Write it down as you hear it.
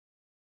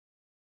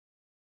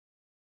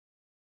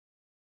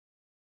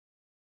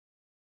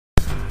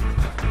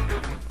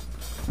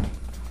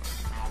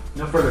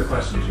No further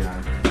questions, Your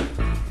Honor.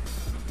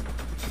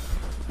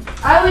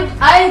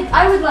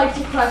 I would like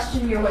to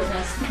question your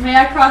witness. May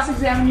I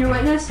cross-examine your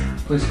witness?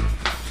 Please.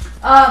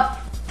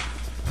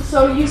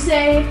 So you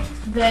say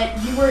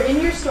that you were in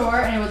your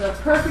store and it was a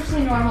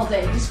perfectly normal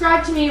day.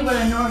 Describe to me what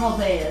a normal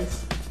day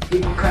is.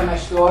 People come to my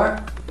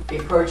store, they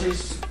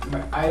purchase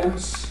my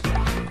items,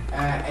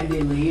 and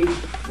they leave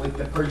with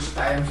the purchased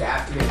items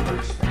after they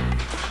purchase them.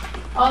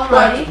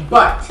 Alrighty.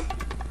 But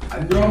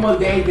a normal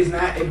day does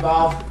not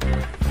involve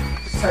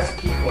such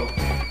people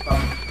from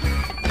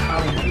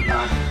coming to the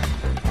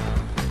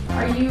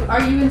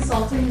Are you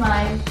insulting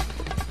my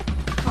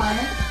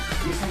client?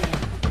 Yes, I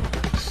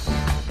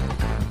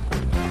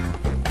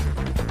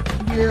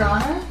am. Your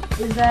Honor?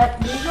 Is that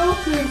legal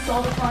to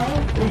insult a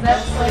client? Is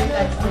that slavery?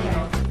 That's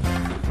legal.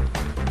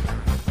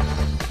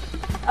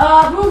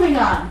 Moving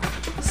on.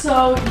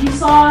 So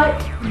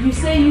you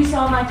say you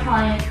saw my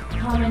client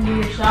come into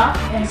your shop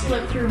and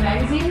flip through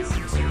magazines?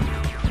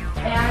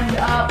 And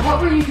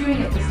what were you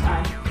doing at this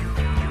time?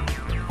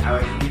 I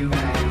was reading the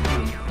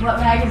magazine. What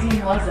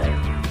magazine was it?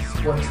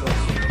 Sports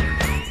Illustrated.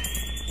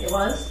 It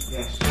was?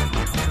 Yes.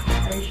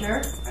 Are you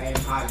sure? I am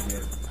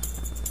positive.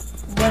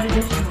 What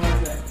edition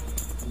was it?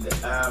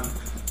 I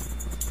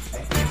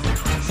think it's the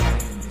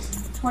 22nd edition.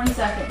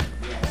 22nd.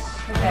 Yes.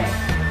 Okay.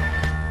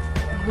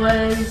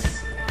 Was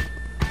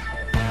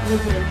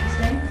it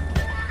interesting?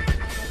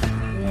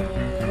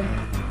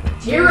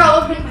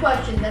 Irrelevant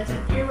question. That's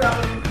an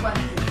irrelevant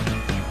question.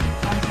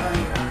 I'm sorry,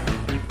 Your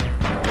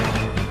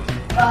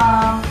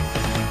Honor.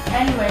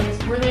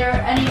 Anyways, were there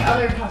any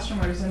other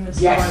customers in the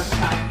store at the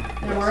time?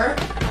 There were?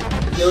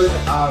 There was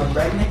a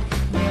redneck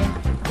man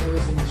who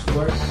was in the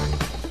store,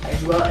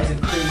 as well as a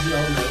crazy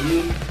old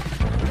lady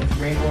with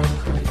rainbow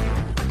colored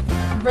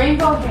hair.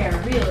 Rainbow hair,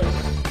 really?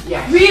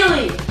 Yes.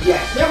 Really?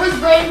 Yes. There was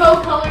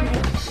rainbow colored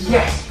hair.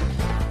 Yes.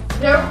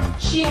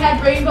 She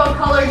had rainbow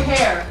colored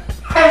hair.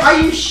 Are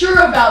you sure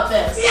about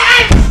this?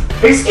 Yes!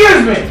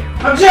 Excuse me!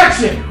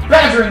 Objection!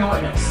 Badgering the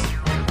witness.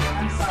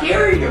 I'm sorry.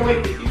 Scaring the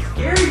witness. You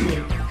scared me.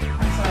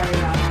 I'm sorry,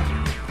 Your Honor.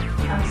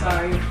 I'm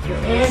sorry.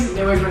 And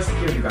there was my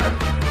security guard.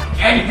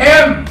 And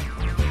him!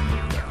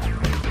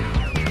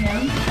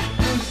 Him?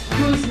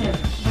 Who's him?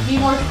 Be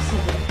more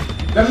specific.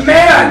 The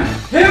man!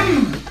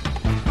 Him!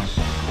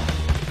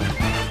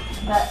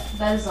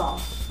 That is all.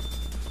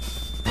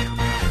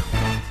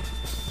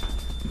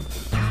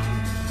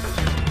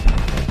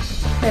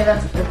 Okay,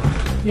 that's good.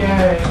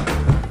 Yay.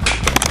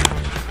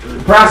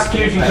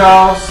 Prosecution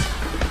calls.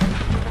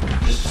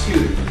 Just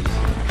two.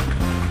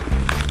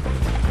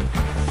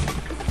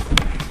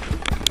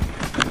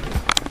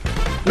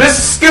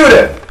 Mr.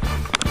 Scooter!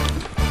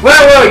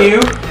 Where were you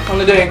on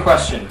the day in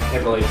question,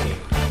 April 18th?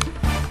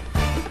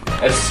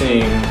 As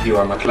seeing you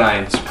are my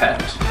client's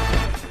pet.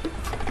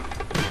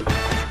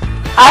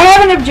 I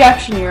have an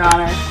objection, Your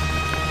Honor.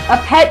 A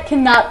pet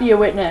cannot be a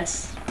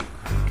witness.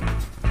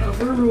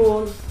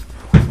 Overruled.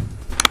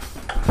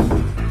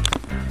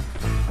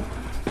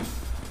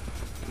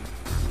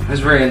 That's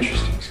very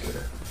interesting,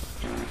 Scooter.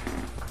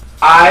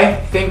 I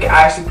think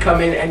I should come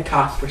in and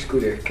talk for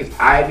Scooter, because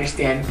I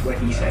understand what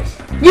he says.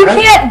 You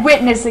can't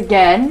witness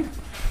again.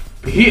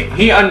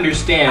 He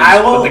understands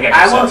I what the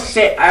guy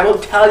says. I will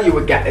tell you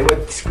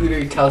what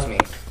Scooter tells me.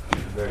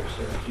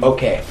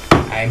 Okay,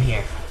 I am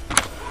here.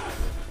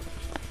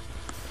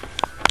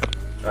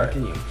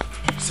 Continue.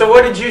 So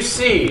what did you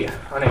see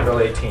on April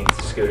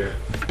 18th, Scooter?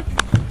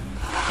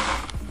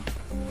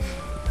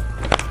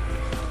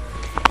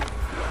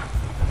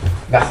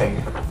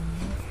 Nothing.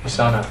 You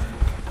saw nothing.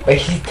 But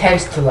he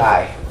tends to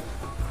lie.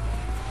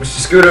 Mr.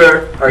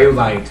 Scooter, are you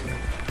lying to me?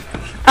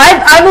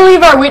 I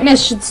believe our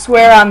witness should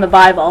swear on the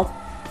Bible.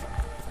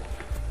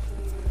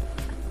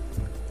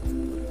 I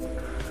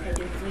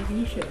do believe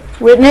you should.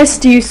 Witness,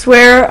 do you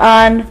swear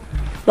on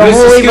the Mr.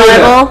 Holy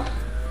Scooter. Bible?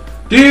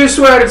 Do you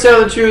swear to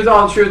tell the truth,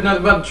 all the truth,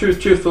 nothing but the truth,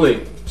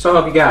 truthfully? So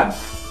help you God.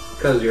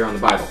 Because you're on the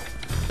Bible.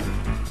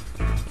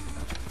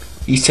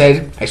 He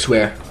said, I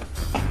swear.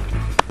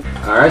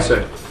 Alright,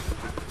 sir.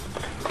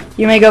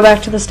 You may go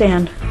back to the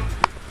stand.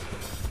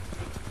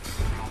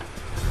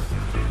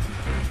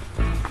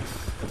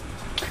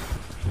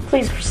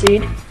 Please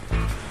proceed.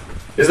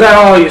 Is that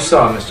all you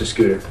saw, Mr.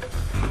 Scooter?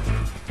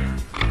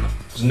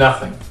 There's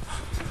nothing.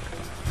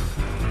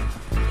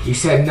 He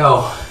said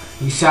no.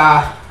 He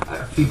saw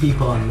a few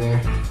people in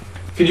there.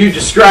 Could you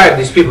describe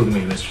these people to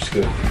me, Mr.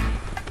 Scooter?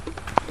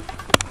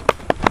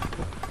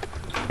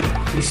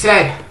 He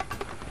said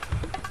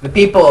the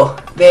people,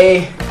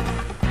 there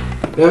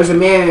was a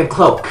man in a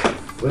cloak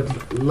with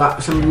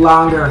some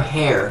longer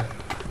hair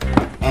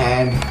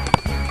and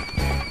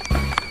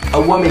a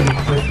woman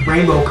with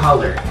rainbow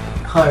colored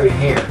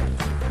hair,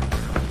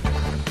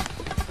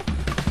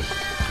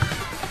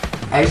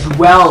 as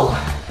well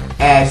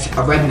as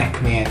a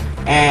redneck man.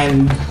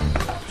 And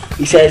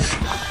he says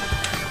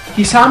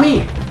he saw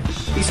me.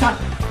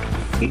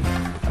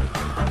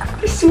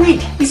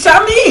 Sweet, he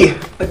saw me.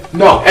 But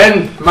no.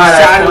 And might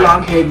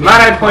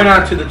I point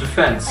out to the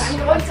defense? I'm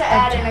going to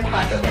add in a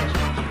question.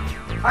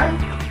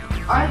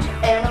 Aren't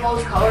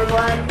animals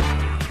colorblind?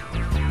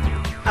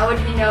 How would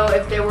he know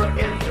if it was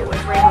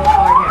rainbow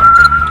colored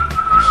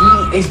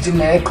hair? He is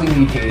genetically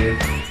mutated.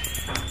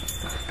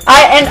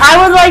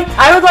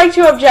 I would like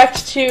to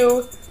object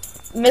to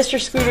Mr.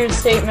 Scooter's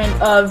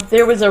statement of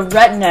there was a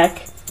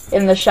redneck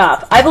in the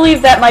shop. I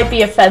believe that might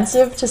be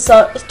offensive to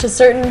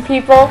certain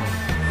people.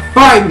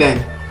 Fine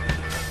then.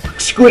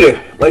 Scooter,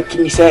 what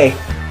can you say?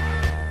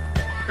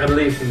 I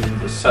believe he's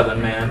a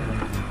southern man,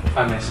 if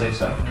I may say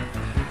so.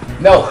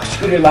 No,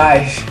 Scooter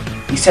lies.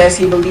 He says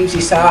he believes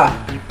he saw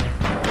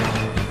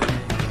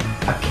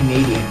a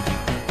Canadian.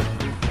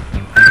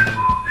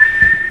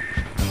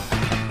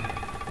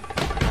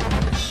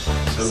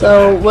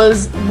 So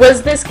was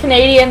this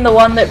Canadian the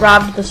one that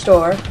robbed the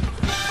store?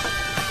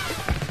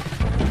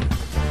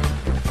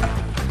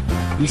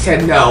 He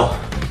said no.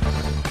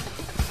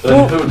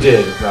 Then who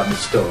did rob the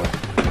store?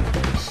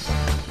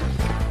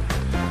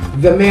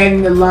 The man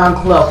in the long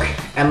cloak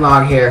and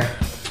long hair.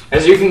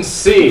 As you can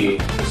see,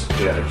 Mr.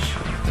 Judge,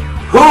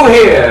 who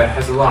here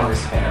has the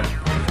longest hair?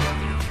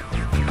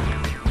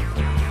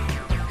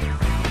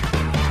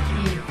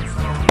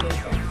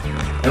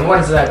 And what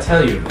does that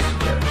tell you, Mr.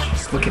 Judge?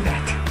 Just look at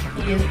that.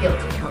 He is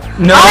guilty.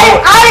 No.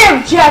 I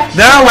object.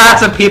 There are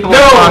lots of people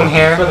with long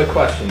hair. For the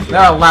questions. There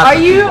are lots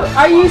of people.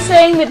 Are you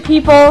saying that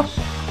people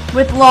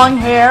with long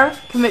hair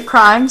commit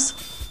crimes?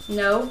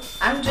 No,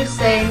 I'm just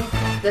saying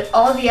that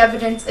all the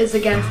evidence is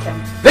against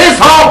him. This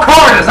whole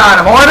court is out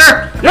of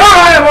order. You're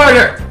out of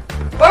order!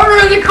 Order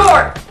in the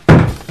court!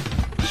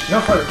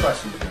 No further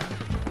questions.